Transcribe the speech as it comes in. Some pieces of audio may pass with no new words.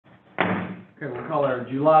Okay, we'll call our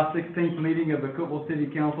July 16th meeting of the Cookeville City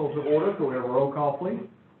Council to order. Could we have a roll call, please?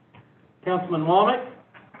 Councilman Womack.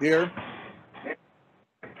 Here.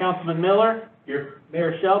 Councilman Miller. Here.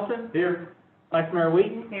 Mayor Shelton. Here. Vice Mayor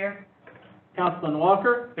Wheaton. Here. Councilman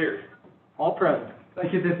Walker. Here. All present.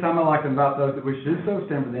 Thank you. At this time, I'd like to invite those that wish to do so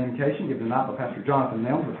stand for the invocation given tonight by Pastor Jonathan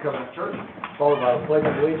Nelms of Covenant Church, followed by the Pledge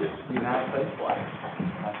of Allegiance to the United States flag.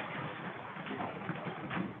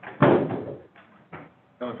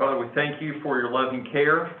 Heavenly Father, we thank you for your loving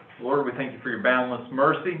care. Lord, we thank you for your boundless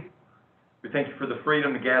mercy. We thank you for the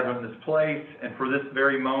freedom to gather in this place and for this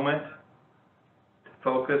very moment to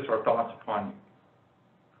focus our thoughts upon you.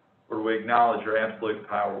 Lord, we acknowledge your absolute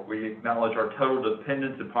power. We acknowledge our total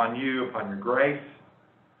dependence upon you, upon your grace.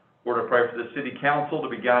 Lord, I pray for the City Council to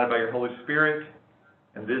be guided by your Holy Spirit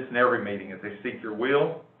in this and every meeting as they seek your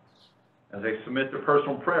will, as they submit their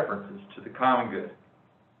personal preferences to the common good.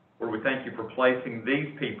 Lord, we thank you for placing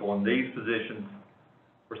these people in these positions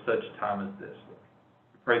for such a time as this. We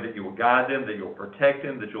pray that you will guide them, that you'll protect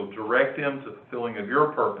them, that you'll direct them to the fulfilling of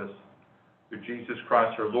your purpose through Jesus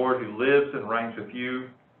Christ our Lord, who lives and reigns with you,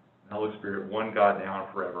 and Holy Spirit, one God now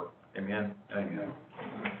and forever. Amen. Amen.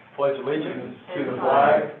 Pledge allegiance to the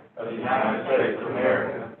flag of the United States of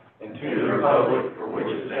America and to the republic for which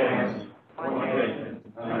it stands, one nation,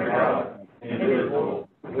 under God, indivisible,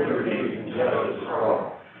 with liberty and justice for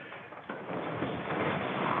all.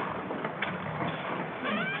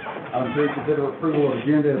 Item 2, consider approval of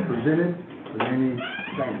agenda as presented. Are there any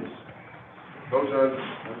changes? Motion.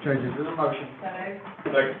 No changes to the motion.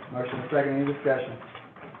 Second. Motion and second, any discussion?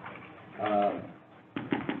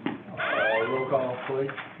 Roll call,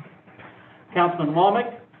 please. Councilman Womack.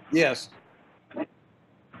 Yes.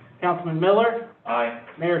 Councilman Miller. Aye.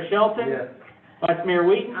 Mayor Shelton. Yes. Vice Mayor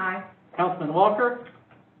Wheaton. Aye. Councilman Walker.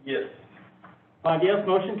 Yes. 5 yes,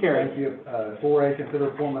 motion carries. Thank you. 4A, consider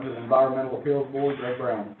appointment to the Environmental Appeals Board. Greg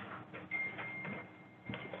Brown.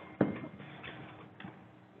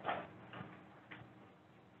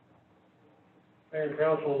 Mayor and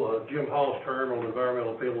Council, Jim Hall's term on the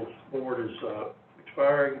Environmental Appeals Board is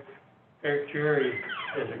expiring. Eric Cherry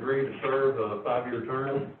has agreed to serve a 5-year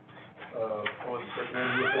term on the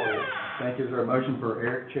appointment. Thank you. Is there a motion for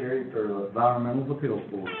Eric Cherry for the Environmental Appeals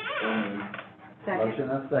Board? Second. Motion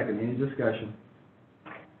and second. Any discussion?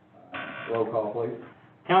 Roll call, please.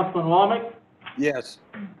 Councilman Womack. Yes.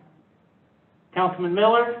 Councilman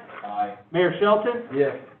Miller. Aye. Mayor Shelton.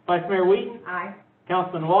 Yes. Vice Mayor Wheaton. Aye.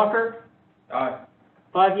 Councilman Walker. Aye.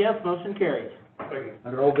 5 yes, motion carries. Thank you.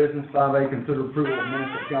 Under old business, 5A, consider approval of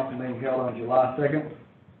minutes of council meeting held on July 2nd. Is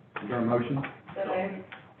there a motion?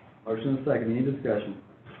 Motion and second. Any discussion?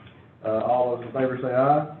 All those in favor say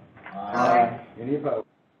aye. Aye. Any opposed?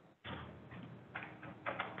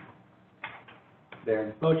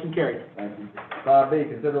 Darren. Motion carries. Thank you. 5B,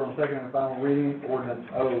 consider on second and final reading ordinance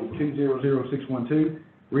O-200612,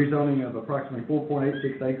 rezoning of approximately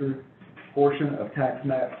 4.86 acre portion of tax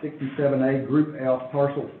map 67A, Group F,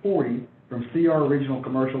 parcel 40, from CR Regional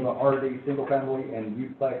Commercial to RD Single Family and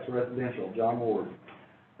Duplex Residential. John Ward.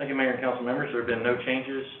 Thank you, Mayor and Council members. There have been no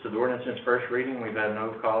changes to the ordinance since first reading. We've had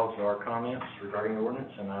no calls or comments regarding the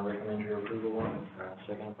ordinance, and I recommend your approval on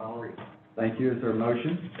second and final reading. Thank you. Is there a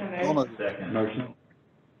motion? Second. Motion.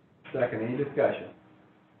 Second. Any discussion?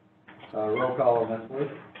 Roll call on this, please.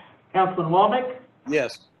 Councilman Womack.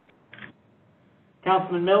 Yes.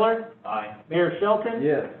 Councilman Miller. Aye. Mayor Shelton.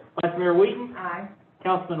 Yes. Vice Mayor Wheaton. Aye.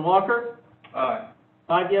 Councilman Walker. Aye.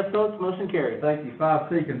 5 yes votes, motion carries. Thank you.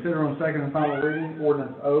 5C, consider on second and final reading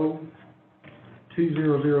ordinance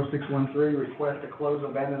O-200613, request to close,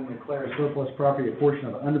 abandon, and declare a surplus property a portion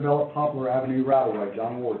of undeveloped Poplar Avenue right-of-way.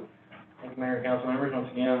 John Ward. Thank you, Mayor and Council members.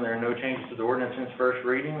 Once again, there are no changes to the ordinance since first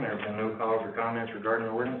reading. There have been no calls or comments regarding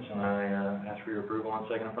the ordinance, and I ask for your approval on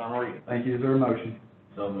second and final reading. Thank you. Is there a motion?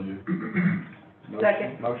 So moved.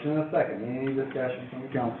 Second. Motion and a second. Any discussion from the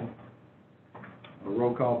council? A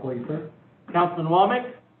roll call, please, sir. Councilman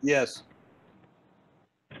Womack. Yes.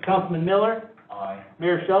 Councilman Miller. Aye.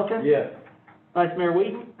 Mayor Shelton. Yes. Vice Mayor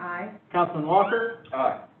Wheaton. Aye. Councilman Walker.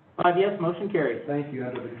 Aye. 5 yes, motion carries. Thank you.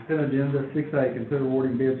 Under the consent agenda, 6A, consider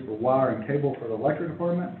awarding bids for wire and cable for the electric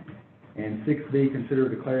department. And 6B, consider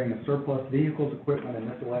declaring a surplus vehicles, equipment, and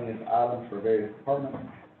miscellaneous items for various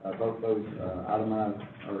departments. Both those itemized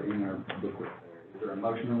are in our booklet there. Is there a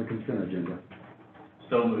motion on the consent agenda?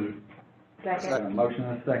 So moved. Second. A motion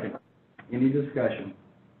and a second. Any discussion?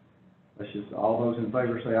 Let's just, all those in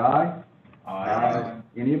favor say aye.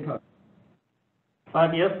 Any opposed?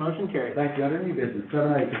 5 yes, motion carries. Thank you. Under new business,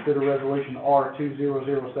 7A, consider resolution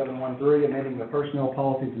R-200713, amending the personnel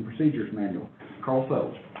policies and procedures manual. Carl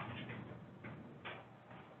Fells.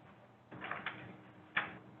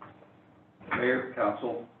 Mayor,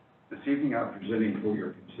 Council, this evening I'm presenting for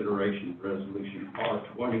your consideration Resolution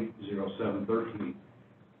R-20-0713,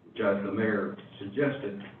 which, as the mayor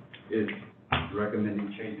suggested, is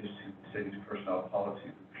recommending changes to the city's personnel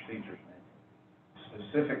policies and procedures manual,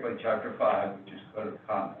 specifically Chapter 5, which is Code of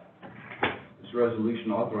Conduct. This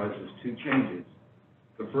resolution authorizes two changes.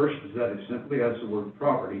 The first is that it simply adds the word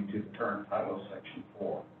property to the current title of Section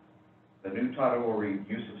 4. The new title will read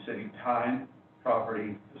use of city time,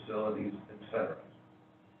 property, facilities, etc.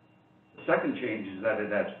 The second change is that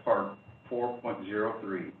it adds Part 4.03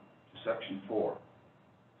 to Section 4.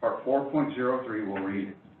 Part 4.03 will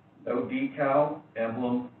read, no decal,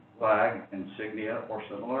 emblem, flag, insignia, or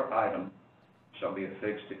similar item shall be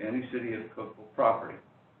affixed to any City of Cookeville property,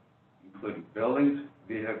 including buildings,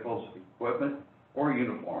 vehicles, equipment, or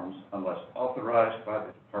uniforms, unless authorized by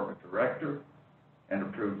the department director and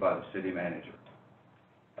approved by the city manager.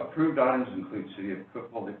 Approved items include City of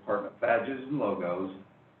Cookeville department badges and logos,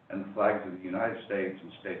 and the flags of the United States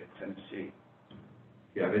and state of Tennessee.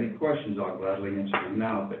 If you have any questions, I'll gladly answer them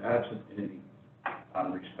now, but absent any,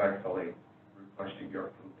 I'm respectfully requesting your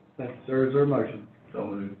approval. Thank you, sir. Is there a motion? So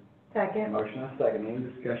moved. Second. Motion and a second. Any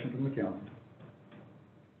discussion from the council?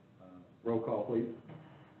 Roll call, please.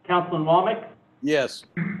 Councilman Walmack? Yes.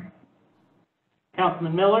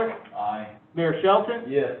 Councilman Miller? Aye. Mayor Shelton?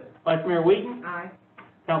 Yes. Vice Mayor Wheaton? Aye.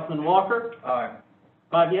 Councilman Walker? Aye.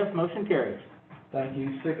 5 yes, motion carries. Thank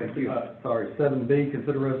you. Seven B,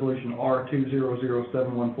 consider resolution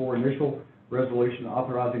R-200714, initial resolution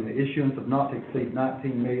authorizing the issuance of not to exceed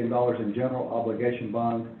 $19 million in general obligation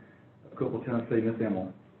bonds of Cookeville, Tennessee. Ms.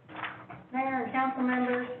 Emily. Mayor and council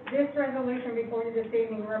members, this resolution before you this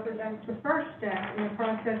evening represents the first step in the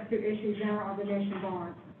process to issue general obligation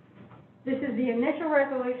bonds. This is the initial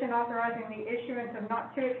resolution authorizing the issuance of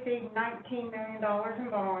not to exceed $19 million in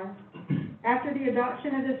bonds. After the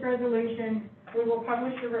adoption of this resolution, we will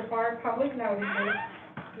publish the required public notices.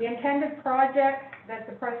 The intended projects that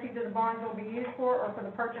the proceeds of the bonds will be used for are for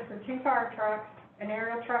the purchase of 2 fire trucks, an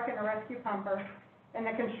aerial truck, and a rescue pumper, and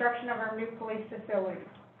the construction of our new police facility.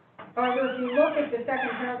 However, if you look at the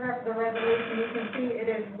second paragraph of the resolution, you can see it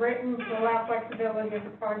is written to allow flexibility if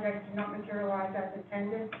the project does not materialize as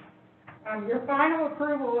intended. Your final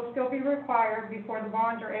approval will still be required before the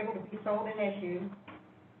bonds are able to be sold and issued.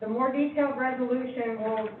 The more detailed resolution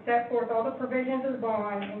will set forth all the provisions of the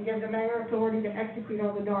bond and give the mayor authority to execute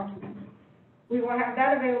all the documents. We will have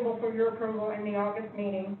that available for your approval in the August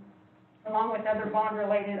meeting, along with other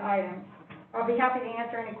bond-related items. I'll be happy to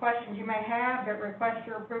answer any questions you may have, but request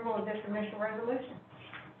your approval of this initial resolution.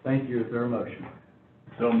 Thank you. Is there a motion?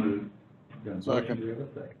 So moved. Got a motion. Second. Do we have a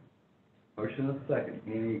second? Motion and a second.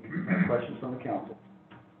 Any questions from the council?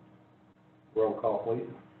 Roll call, please.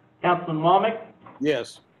 Councilman Walmack?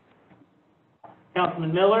 Yes.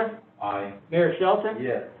 Councilman Miller? Aye. Mayor Shelton?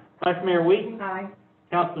 Yes. Vice Mayor Wheaton? Aye.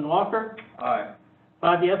 Councilman Walker? Aye.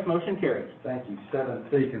 5 yes, motion carries. Thank you. Seven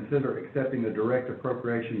C, consider accepting the direct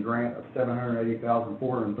appropriation grant of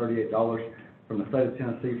 $780,438 from the state of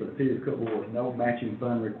Tennessee for the city of Cookeville with no matching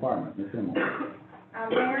fund requirement. Ms. Emily.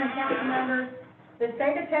 Mayor and council members, the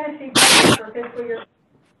state of Tennessee budget for fiscal year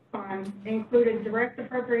 2021 included direct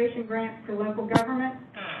appropriation grants to local governments.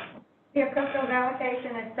 The Cookeville's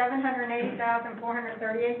allocation is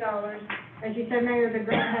 $780,438. As you said, Mayor, the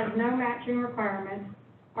grant has no matching requirements.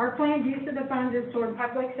 Our planned use of the funds is toward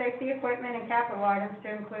public safety equipment and capital items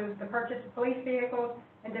to include the purchase of police vehicles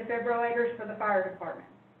and defibrillators for the fire department.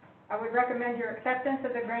 I would recommend your acceptance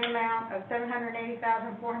of the grant amount of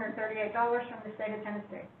 $780,438 from the state of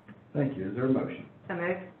Tennessee. Thank you. Is there a motion? So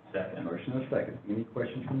moved. Second. Motion and a second. Any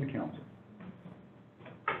questions from the council?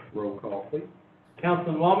 Roll call, please.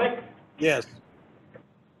 Councilman Walmack? Yes.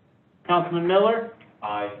 Councilman Miller?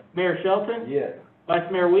 Aye. Mayor Shelton? Yes. Vice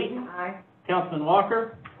Mayor Wheaton? Aye. Councilman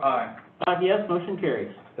Walker? Aye. 5 yes, motion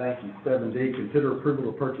carries. Thank you. Seven D, consider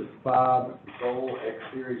approval to purchase 5 Zoll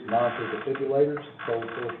X-Series monitor defibrillators, sole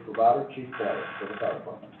source provider, chief status for the fire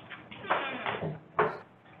department.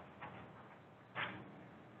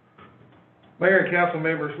 Mayor and council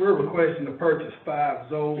members, we're requesting to purchase 5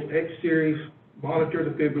 Zoll X-Series monitor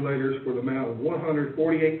defibrillators for the amount of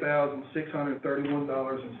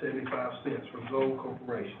 $148,631.75 from Zoll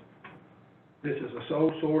Corporation. This is a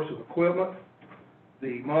sole source of equipment.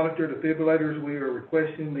 The monitor defibrillators we are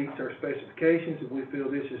requesting meets our specifications, and we feel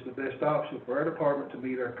this is the best option for our department to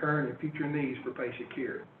meet our current and future needs for patient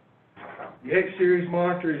care. The X-Series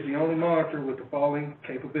monitor is the only monitor with the following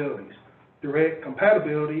capabilities: direct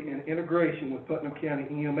compatibility and integration with Putnam County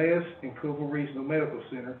EMS and Cookeville Regional Medical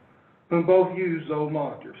Center, whom both use Zoll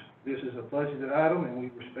monitors. This is a budgeted item, and we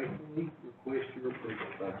respectfully request your approval.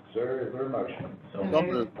 Thank you, sir. Is there a motion? So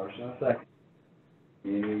moved. Motion and a second.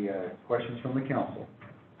 Any, questions from the council?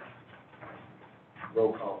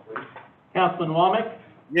 Roll call, please. Councilman Womack,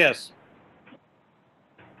 Yes.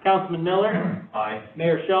 Councilman Miller, Aye.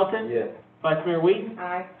 Mayor Shelton, Yes. Vice Mayor Wheaton,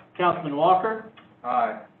 Aye. Councilman Walker,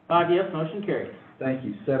 Aye. 5 yes, motion carries. Thank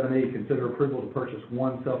you. 7E, consider approval to purchase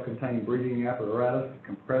one self-contained breathing apparatus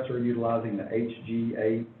compressor utilizing the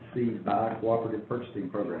HGAC by Cooperative Purchasing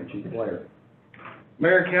Program. Chief Blair.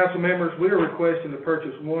 Mayor and council members, we are requesting to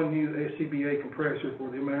purchase one new SCBA compressor for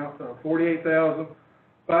the amount of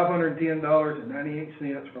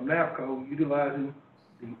 $48,510.98 from NAPCO, utilizing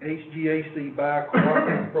the HGAC by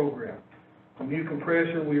Cooperative Program. The new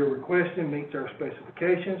compressor we are requesting meets our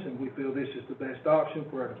specifications, and we feel this is the best option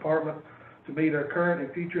for our department to meet our current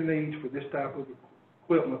and future needs for this type of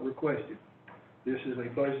equipment requested. This is a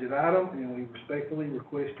budgeted item, and we respectfully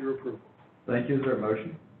request your approval. Thank you. Is there a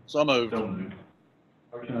motion? So moved. Motion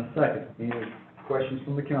and a second. Any questions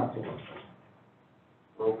from the council?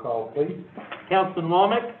 Roll call, please. Councilman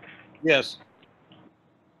Womack, Yes.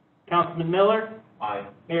 Councilman Miller, Aye.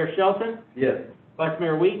 Mayor Shelton, Yes. Vice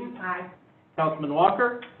Mayor Wheaton, Aye. Councilman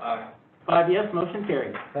Walker, Aye. 5 yes, motion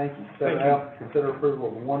carries. Thank you. 7F, consider approval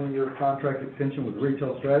of a one-year contract extension with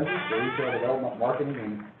Retail Strategies for retail development, marketing,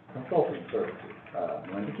 and consulting services.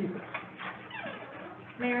 Linda Keeper.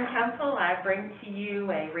 Mayor and council, I bring to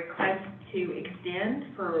you a request to extend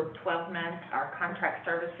for 12 months our contract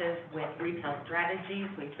services with Retail Strategies.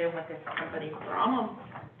 We've been with this company for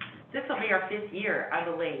this will be our 5th year, I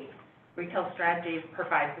believe. Retail Strategies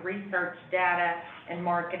provides research, data, and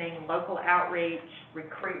marketing, local outreach,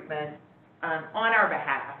 recruitment, on our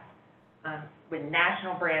behalf, with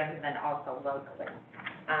national brands and then also locally.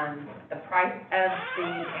 The price of the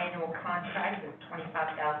annual contract is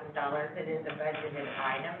 $25,000. It is a budgeted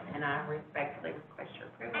item, and I respectfully request your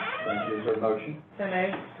approval. Thank you. Is there a motion? So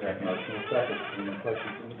moved. Motion and a second. Any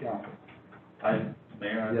questions from the council?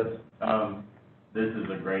 Mayor, Yes. this is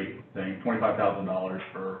a great thing, $25,000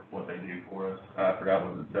 for what they do for us. I forgot,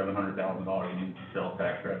 was it $700,000 in sales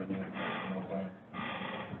tax revenue?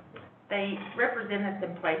 They represent us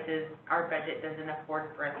in places our budget doesn't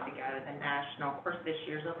afford for us to go to the national. Of course, this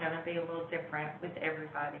year's are gonna be a little different with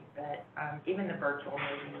everybody, but, even the virtual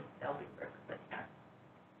meetings, they'll be representing us.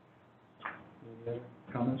 Any other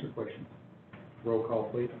comments or questions? Roll call,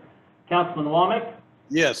 please. Councilman Womack,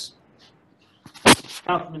 Yes.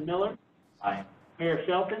 Councilman Miller, Aye. Mayor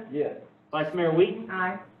Shelton, Yes. Vice Mayor Wheaton,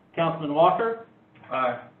 Aye. Councilman Walker,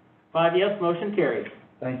 Aye. 5 yes, motion carries.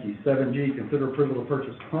 Thank you. 7G, consider approval to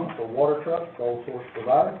purchase pump for water truck, sole source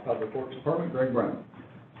provider, Public Works Department, Greg Brown.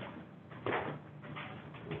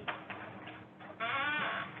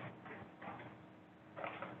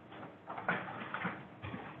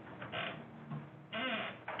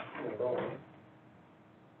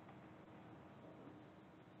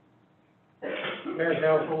 Mayor and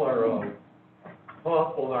council, our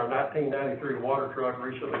pump on our 1993 water truck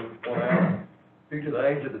recently went out. Due to the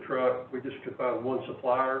age of the truck, we just could find one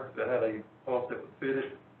supplier that had a pump that would fit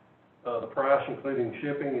it. The price, including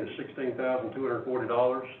shipping, is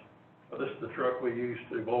 $16,240. This is the truck we use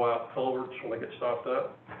to blow out culverts when they get stopped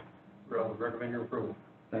up. I would recommend your approval.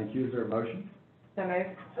 Thank you. Is there a motion? So moved.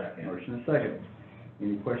 Second. Motion and a second.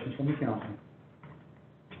 Any questions from the council?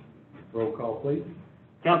 Roll call, please.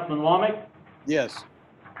 Councilman Womack, Yes.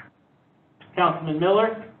 Councilman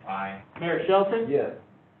Miller, Aye. Mayor Shelton, Yes.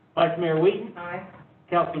 Vice Mayor Wheaton, Aye.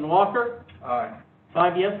 Councilman Walker, Aye.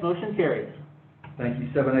 5 yes, motion carries. Thank you.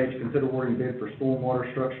 7H, consider awarding bid for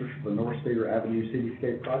stormwater structures for the North Cedar Avenue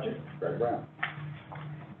Cityscape Project. Greg Brown.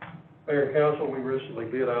 Mayor and council, we recently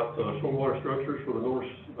bid out the stormwater structures for the North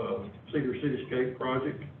Cedar Cityscape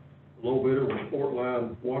project. The low bidder was Fort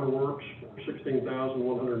Line Waterworks for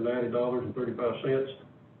 $16,190.35.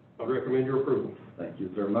 I recommend your approval. Thank you.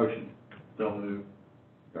 Is there a motion? So moved.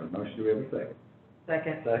 Got a motion. Do we have a second?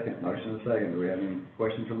 Second. Second. Motion and a second. Do we have any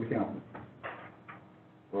questions from the council?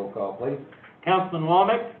 Roll call, please. Councilman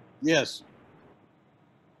Womack, Yes.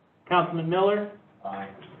 Councilman Miller, Aye.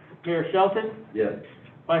 Mayor Shelton, Yes.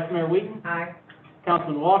 Vice Mayor Wheaton, Aye.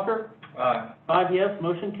 Councilman Walker, Aye. 5 yes,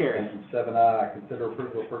 motion carries. Thank you. 7I, consider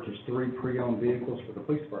approval to purchase 3 pre-owned vehicles for the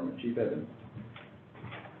police department. Chief Evans.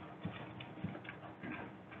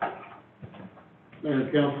 Mayor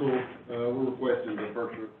and council, we're requesting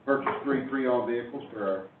to purchase 3 pre-owned vehicles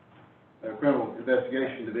for our criminal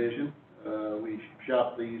investigation division. We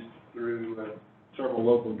shopped these through several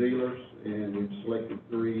local dealers, and we've selected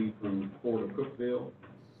 3 from the Port of Cookeville.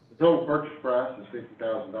 The total purchase price is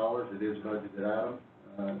 $50,000. It is a budgeted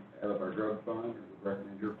item out of our drug fund, and we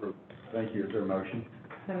recommend your approval. Thank you. Is there a motion?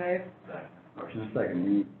 So moved. Motion and second.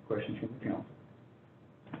 Any questions from the council?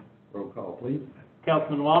 Roll call, please.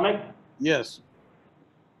 Councilman Womack, Yes.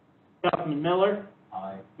 Councilman Miller,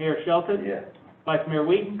 Aye. Mayor Shelton, Yes. Vice Mayor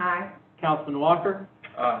Wheaton, Aye. Councilman Walker,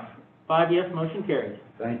 Aye. 5 yes, motion carries.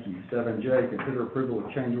 Thank you. 7J, consider approval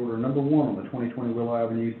of change order number 1 on the 2020 Willow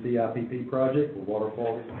Avenue CIPP project with Water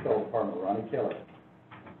Quality Control Department. Ronnie Kelly.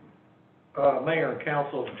 Mayor and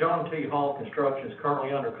council, John T. Hall Construction is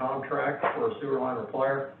currently under contract for a sewer line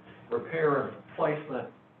repair and replacement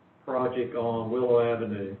project on Willow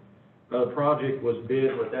Avenue. The project was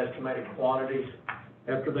bid with estimated quantities.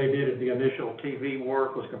 After they did it, the initial TV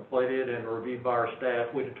work was completed and reviewed by our staff.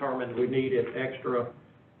 We determined we needed extra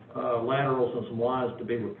laterals and some lines to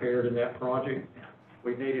be repaired in that project.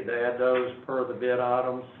 We needed to add those per the bid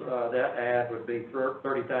items. That add would be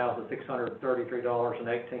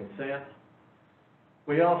 $30,633.18.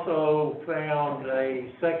 We also found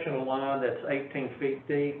a sectional line that's 18 feet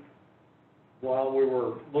deep. While we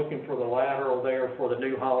were looking for the lateral there for the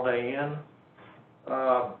new Holiday Inn,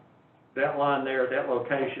 that line there, that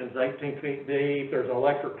location is 18 feet deep. There's an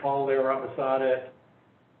electric pole there right beside it,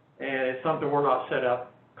 and it's something we're not set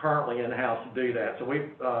up currently in-house to do that. So we've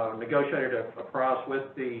negotiated a price with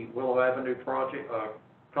the Willow Avenue project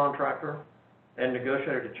contractor and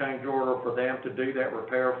negotiated a change order for them to do that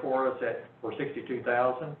repair for us for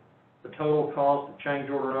 $62,000. The total cost of change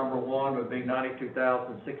order number 1 would be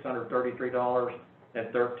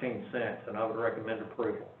 $92,633.13, and I would recommend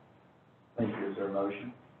approval. Thank you. Is there a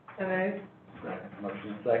motion? So moved. Motion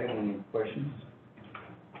is second. Any questions?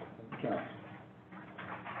 Council.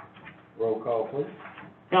 Roll call, please.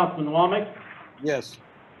 Councilman Womack, Yes.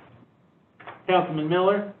 Councilman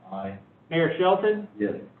Miller, Aye. Mayor Shelton,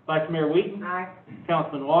 Yes. Vice Mayor Wheaton, Aye.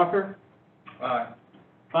 Councilman Walker, Aye.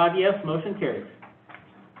 5 yes, motion carries.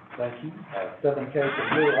 Thank you. 7K,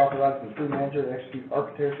 consider authorizing the city manager to execute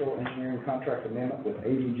architectural engineering contract amendment with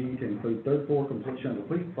ADG to include third floor completion of the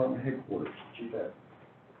police department headquarters. Chief Ed.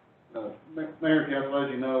 Mayor and council,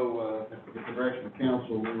 as you know, at the direction of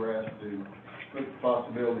council, we were asked to look at the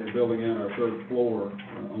possibility of building in our third floor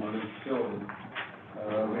on our new facility.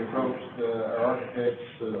 We approached our architects,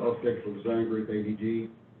 architectural design group, ADG,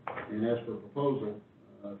 and asked for a proposal,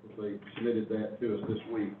 because they submitted that to us this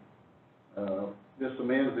week. This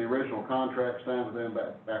amends the original contract signed with them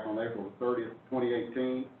back on April 30th,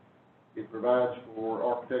 2018. It provides for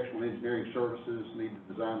architectural engineering services needed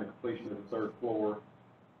to design the completion of the third floor.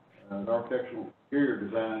 The architectural interior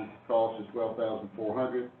design cost is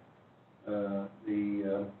 $12,400.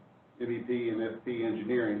 The MEP and FP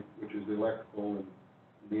engineering, which is the electrical and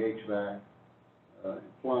the HVAC and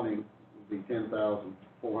plumbing, would be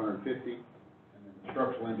 $10,450, and then the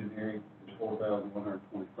structural engineering is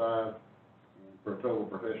 $4,125, and for a total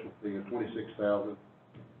professional fee of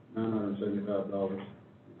 $26,975.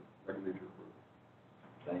 Recommend your approval.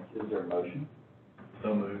 Thank you. Is there a motion?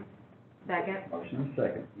 So moved. Second. Motion is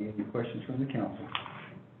second. Any questions from the council?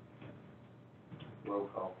 Roll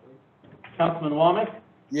call, please. Councilman Womack,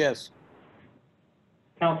 Yes.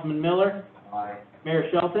 Councilman Miller, Aye. Mayor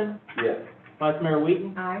Shelton, Yes. Vice Mayor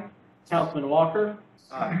Wheaton, Aye. Councilman Walker,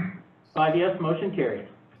 Aye. 5 yes, motion carries.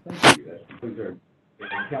 Thank you. That concludes our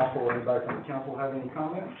council. Anybody from the council have any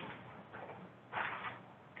comments?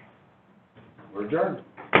 We're adjourned.